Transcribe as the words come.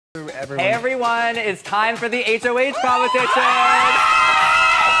everyone. Hey everyone, it's time for the HOH competition!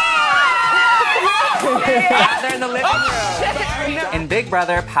 They're in the living room. In Big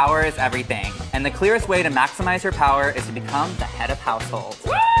Brother, power is everything. And the clearest way to maximize your power is to become the head of household.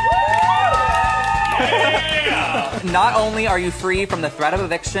 Not only are you free from the threat of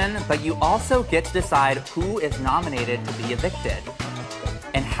eviction, but you also get to decide who is nominated to be evicted.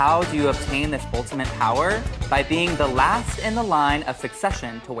 And how do you obtain this ultimate power? By being the last in the line of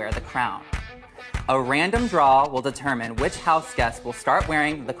succession to wear the crown. A random draw will determine which house guest will start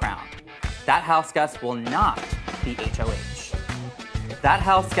wearing the crown. That house guest will not be HOH. That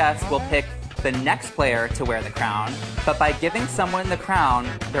house guest will pick the next player to wear the crown, but by giving someone the crown,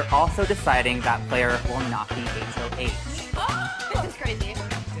 they're also deciding that player will not be HOH. This is crazy.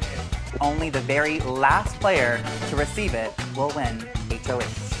 Only the very last player to receive it will win HOH.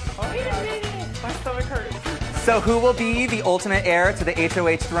 Wait a minute. My stomach hurts. So who will be the ultimate heir to the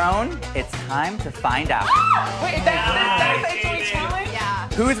HOH throne? It's time to find out. Wait, that's the HOH challenge? Yeah.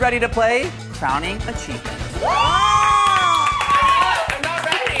 Who's ready to play Crowning Achievement? I'm not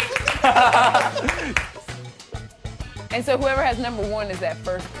ready. And so whoever has number one is that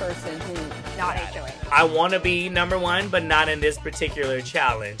first person who not HOH. I want to be number one, but not in this particular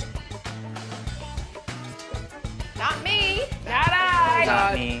challenge. Not me. Not I.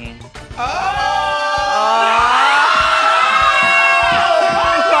 Not me.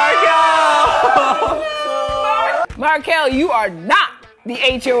 Markel! Markel, you are not the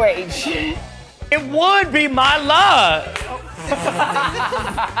HOH. It would be my luck.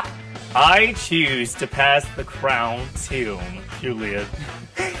 I choose to pass the crown to Juliet.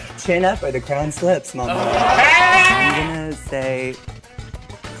 Chin up or the crown slips, Mama. I'm gonna say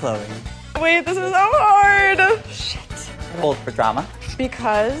Chloe. Wait, this is so hard. Shit. Hold for drama.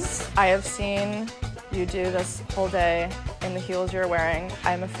 Because I have seen you do this whole day in the heels you're wearing,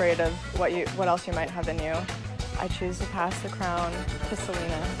 I'm afraid of what else you might have in you. I choose to pass the crown to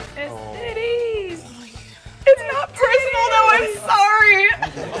Selena. It's titties. It's not personal though, I'm sorry.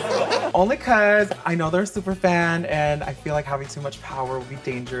 Only because I know they're a super fan and I feel like having too much power would be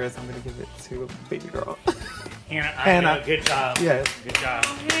dangerous. I'm gonna give it to baby girl. Hannah, good job. Yes. Good job.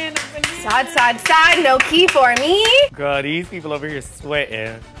 Side, no key for me. Girl, these people over here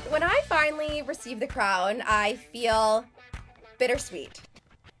sweating. When I finally receive the crown, I feel bittersweet.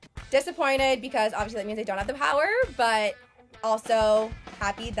 Disappointed because obviously that means I don't have the power, but also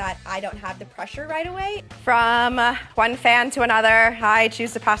happy that I don't have the pressure right away. From one fan to another, I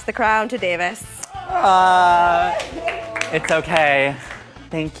choose to pass the crown to Davis. It's okay.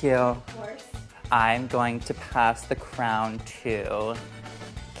 Thank you. Of course. I'm going to pass the crown to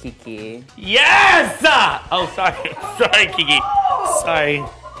Kiki. Yes! Oh, sorry. Sorry, Kiki. Sorry.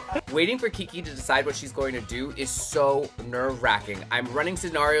 Waiting for Kiki to decide what she's going to do is so nerve-wracking. I'm running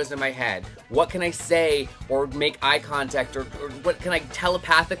scenarios in my head. What can I say or make eye contact or what can I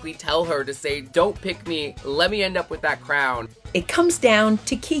telepathically tell her to say, don't pick me, let me end up with that crown. It comes down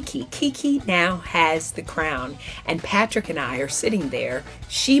to Kiki. Kiki now has the crown and Patrick and I are sitting there.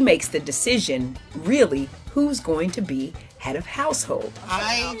 She makes the decision, really, who's going to be head of household.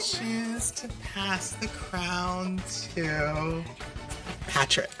 I choose to pass the crown to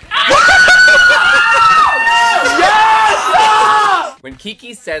Patrick. Yes! When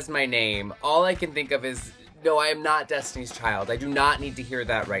Kiki says my name, all I can think of is, no, I am not Destiny's Child. I do not need to hear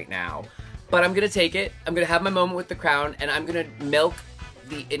that right now. But I'm gonna take it, I'm gonna have my moment with the crown, and I'm gonna milk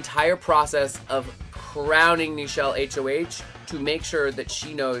the entire process of crowning Nichelle HOH to make sure that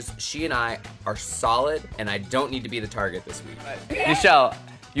she knows she and I are solid and I don't need to be the target this week. Nichelle,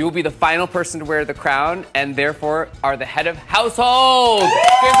 you will be the final person to wear the crown and therefore are the head of household.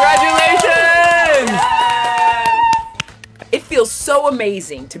 Congratulations! It feels so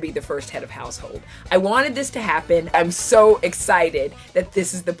amazing to be the first head of household. I wanted this to happen. I'm so excited that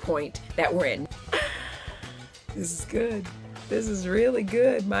this is the point that we're in. This is good. This is really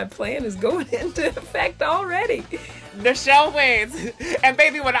good. My plan is going into effect already. Nichelle wins. And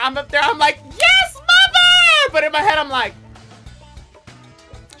baby, when I'm up there, I'm like, yes, mother! But in my head, I'm like,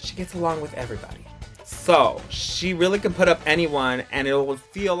 she gets along with everybody. So she really can put up anyone and it will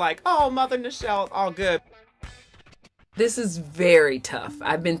feel like, oh, Mother Nichelle, all good. This is very tough.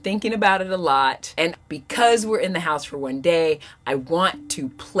 I've been thinking about it a lot. And because we're in the house for one day, I want to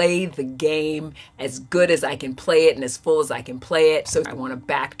play the game as good as I can play it and as full as I can play it. So I want to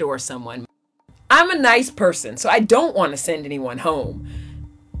backdoor someone. I'm a nice person, so I don't want to send anyone home.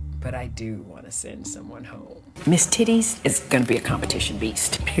 But I do want to send someone home. Miss Titties is going to be a competition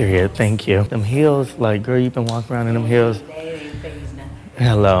beast. Period. Thank you. Them heels, like, girl, you've been walking around in them heels.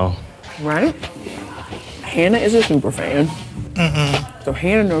 Hello. Right? Hannah is a super fan. So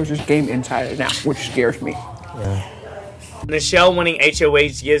Hannah knows this game inside and out, which scares me. Nichelle winning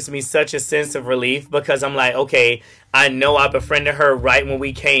HOH gives me such a sense of relief because I'm like, okay, I know I befriended her right when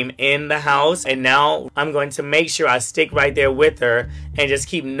we came in the house, and now I'm going to make sure I stick right there with her and just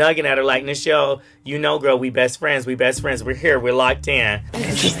keep nugging at her like, Nichelle, you know, girl, we best friends, we're here, we're locked in.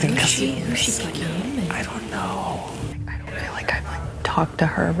 Interesting. Who she's like, I don't know. I don't feel like I've talked to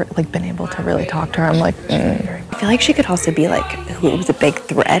her, like been able to really talk to her. I'm like, I feel like she could also be like, who was a big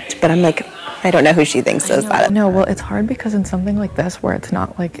threat, but I'm like, I don't know who she thinks is that. No, well, it's hard because in something like this where it's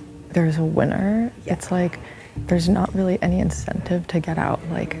not like there's a winner, it's like there's not really any incentive to get out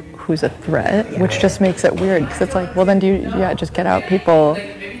like who's a threat, which just makes it weird because it's like, well, then do you just get out people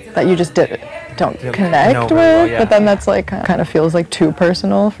that you just don't connect with, but then that's like kind of feels like too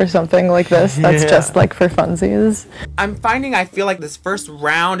personal for something like this that's just like for funsies. I'm finding I feel like this first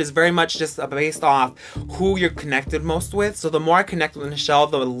round is very much just based off who you're connected most with. So the more I connect with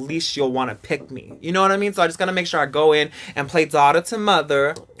Nichelle, the least you'll want to pick me. You know what I mean? So I just gotta make sure I go in and play daughter to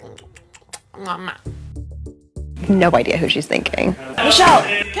mother. No idea who she's thinking. Nichelle,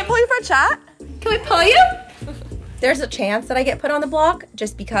 Can I pull you for a chat? can we pull you? There's a chance that I get put on the block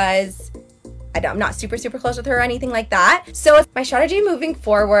just because I'm not super close with her or anything like that. So my strategy moving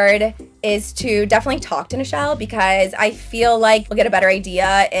forward is to definitely talk to Nichelle because I feel like we'll get a better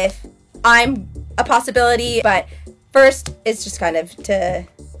idea if I'm a possibility. But first, it's just kind of to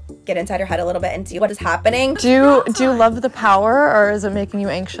get inside her head a little bit and see what is happening. Do you love the power or is it making you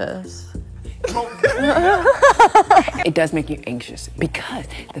anxious? It does make you anxious because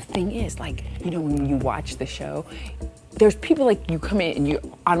the thing is, like, you know, when you watch the show, there's people like you come in and you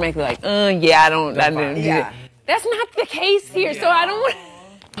automatically like, yeah, I don't do it. That's not the case here, so I don't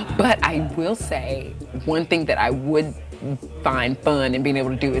want. But I will say one thing that I would find fun and being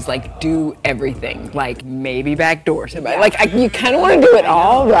able to do is like do everything, like maybe backdoor somebody. Like you kind of want to do it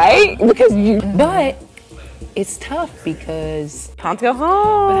all, right? Because but it's tough because Time to go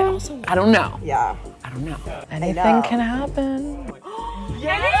home. I don't know. Yeah. I don't know. Anything can happen.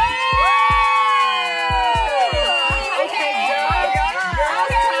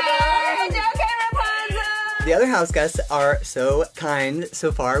 The other house guests are so kind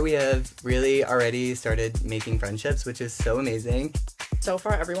so far. We have really already started making friendships, which is so amazing. So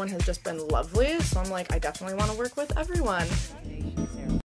far, everyone has just been lovely, so I'm like, I definitely want to work with everyone.